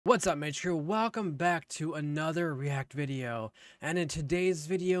What's up, Mage Crew? Welcome back to another React video. And in today's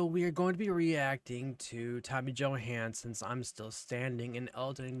video, we are going to be reacting to Tommy Johansson's I'm Still Standing, an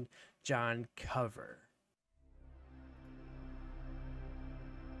Elton John cover.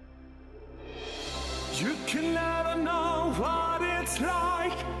 You can never know what it's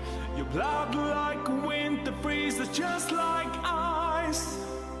like. Your blood like winter freezes just like ice.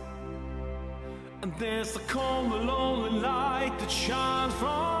 And there's a cold and lonely light that shines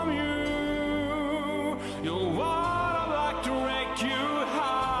from you. You're what I like to wreck you,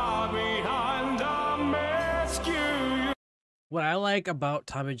 hide behind the mask you. What I like about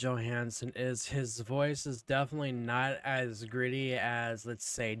Tommy Johansson is his voice is definitely not as gritty as, let's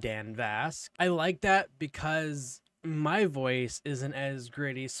say, Dan Vasc. I like that because my voice isn't as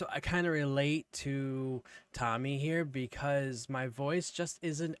gritty, so I kind of relate to Tommy here because my voice just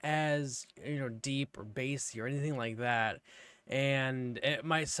isn't as, deep or bassy or anything like that. And it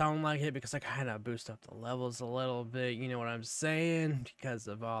might sound like it because I kind of boost up the levels a little bit, you know what I'm saying, because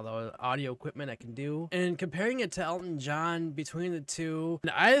of all the audio equipment I can do. And comparing it to Elton John, between the two,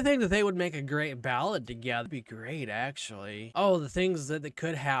 I think that they would make a great ballad together. It'd be great, actually. Oh, the things that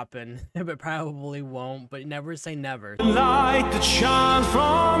could happen, but probably won't, but never say never. The light that shines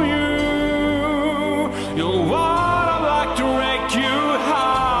from you. You're what I like to wreck you,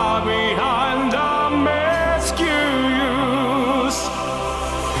 hide behind the mask you use.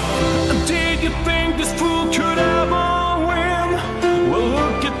 Did you think this fool could ever win? Well,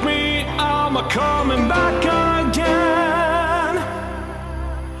 look at me, I'm coming back again.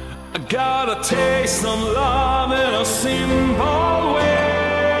 I gotta taste some love in a simple way.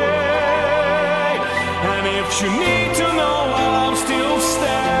 And if you need to know while I'm still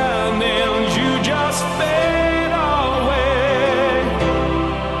standing, you just fade away.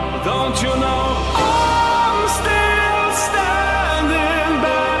 Don't you know I'm still standing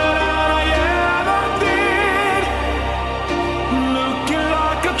better than I ever did, looking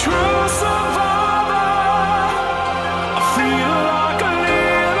like a true survivor. I feel like a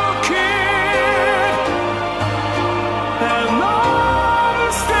little kid, and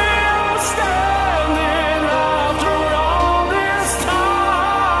I'm still standing after all this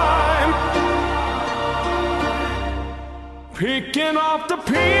time, picking up the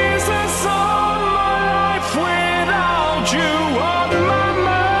pieces of my life without you on my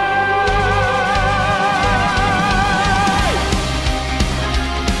mind.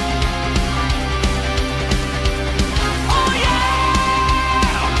 Oh yeah!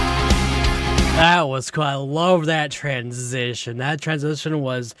 That was cool. I love that transition. That transition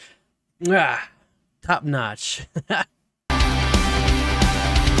was top notch. You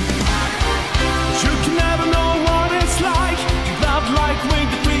can never know what it's like. You love like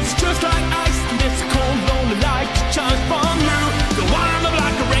winter freezes just like ice. And there's a cold lonely light that shines from you. The one on the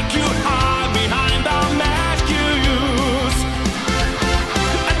block to wreck you, hide behind the mask you use.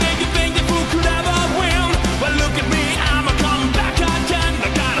 I think you think the fool could ever win. But look at me, I'm coming back again. I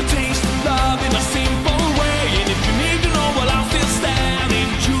gotta taste the love in a simple way. And if you need to know while I'm still standing,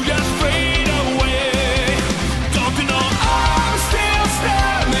 you just fade away. Don't you know I'm still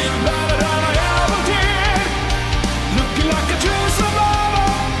standing better than I ever did, looking like a true survivor,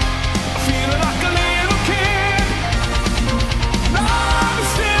 feeling like a little kid. I'm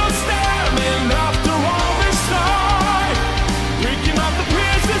still standing after all this time, picking up the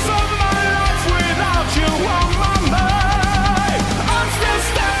pieces of my life without you on my mind. I'm still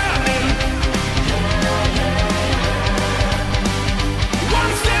standing.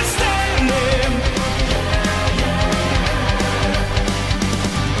 I'm still standing.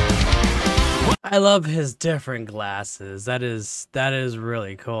 I love his different glasses. That is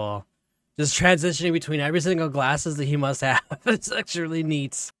really cool. Just transitioning between every single glasses that he must have. It's actually really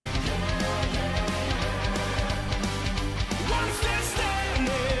neat. I'm still standing.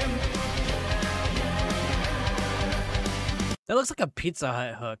 That looks like a Pizza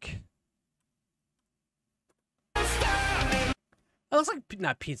Hut hook. That looks like,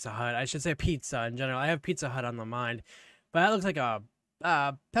 not Pizza Hut, I should say pizza in general. I have Pizza Hut on the mind. But that looks like a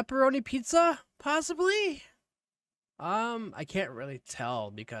pepperoni pizza, possibly? I can't really tell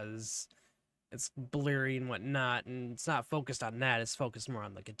because it's blurry and whatnot, and it's not focused on that, it's focused more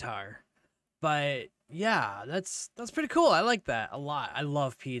on the guitar. But yeah, that's pretty cool. I like that a lot. I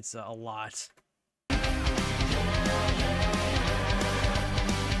love pizza a lot. I'm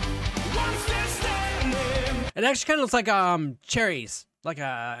still standing. It actually kind of looks like cherries, like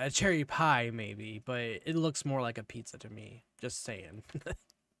a cherry pie maybe, but it looks more like a pizza to me. Just saying.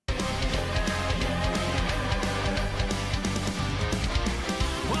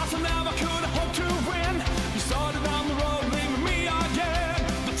 Well, I never could hope to win. You started on the road, leaving me again.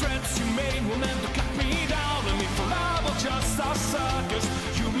 The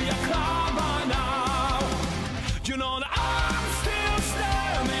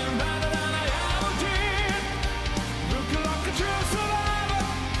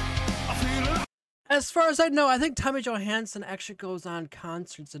As far as I know, I think Tommy Johansson actually goes on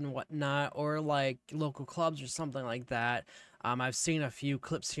concerts and whatnot, or like local clubs or something like that. I've seen a few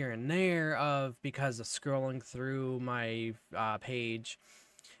clips here and there of, because of scrolling through my page,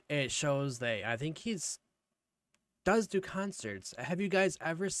 it shows that I think does do concerts. Have you guys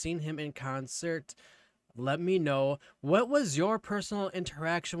ever seen him in concert? Let me know. What was your personal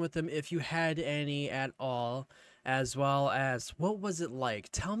interaction with him, if you had any at all? As well as, what was it like?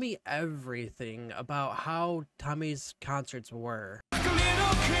 Tell me everything about how Tommy's concerts were. Like a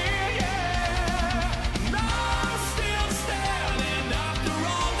little kid, yeah. I'm still standing after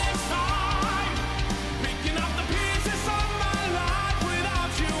all this time, picking up the pieces of my life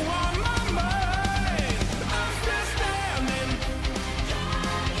without you on my mind. I'm still standing. I'm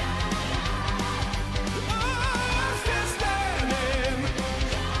still standing.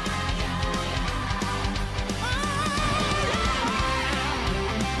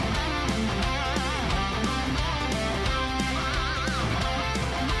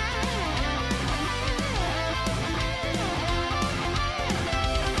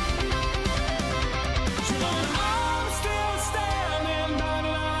 I'm still standing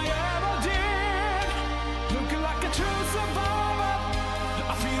better than I ever did. Looking like a true survivor.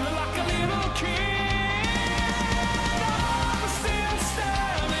 I'm feeling like a little kid. I'm still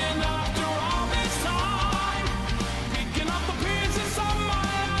standing after all this time, picking up the pieces of my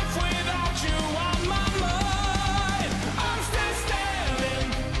life without you on my mind. I'm still standing.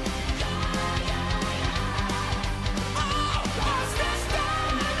 Oh, I'm still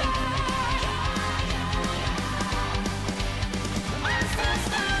standing. I'm still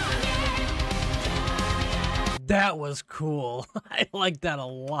standing. That was cool. I like that a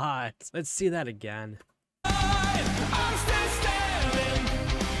lot. Let's see that again. I'm still standing.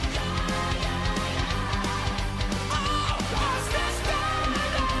 Oh, I'm still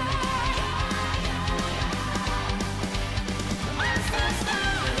standing. I'm still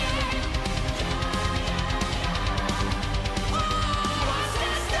standing. Oh, I'm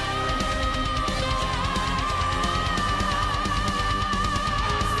still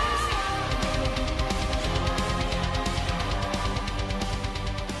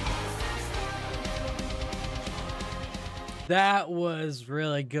That was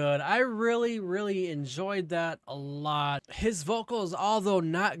really good. I really enjoyed that a lot. His vocals, although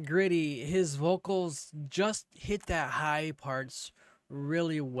not gritty, his vocals just hit that high parts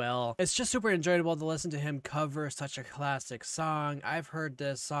really well. It's just super enjoyable to listen to him cover such a classic song. I've heard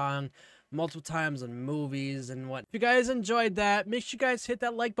this song multiple times in movies and what. If you guys enjoyed that, make sure you guys hit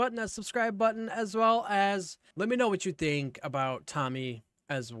that like button, that subscribe button, as well as let me know what you think about Tommy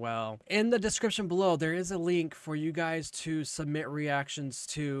as well. In the description below, there is a link for you guys to submit reactions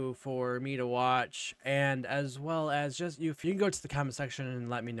to for me to watch, and as well as just you can go to the comment section and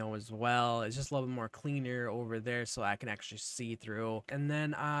let me know as well. It's just a little bit more cleaner over there so I can actually see through. And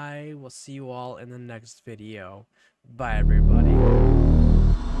then I will see you all in the next video. Bye everybody.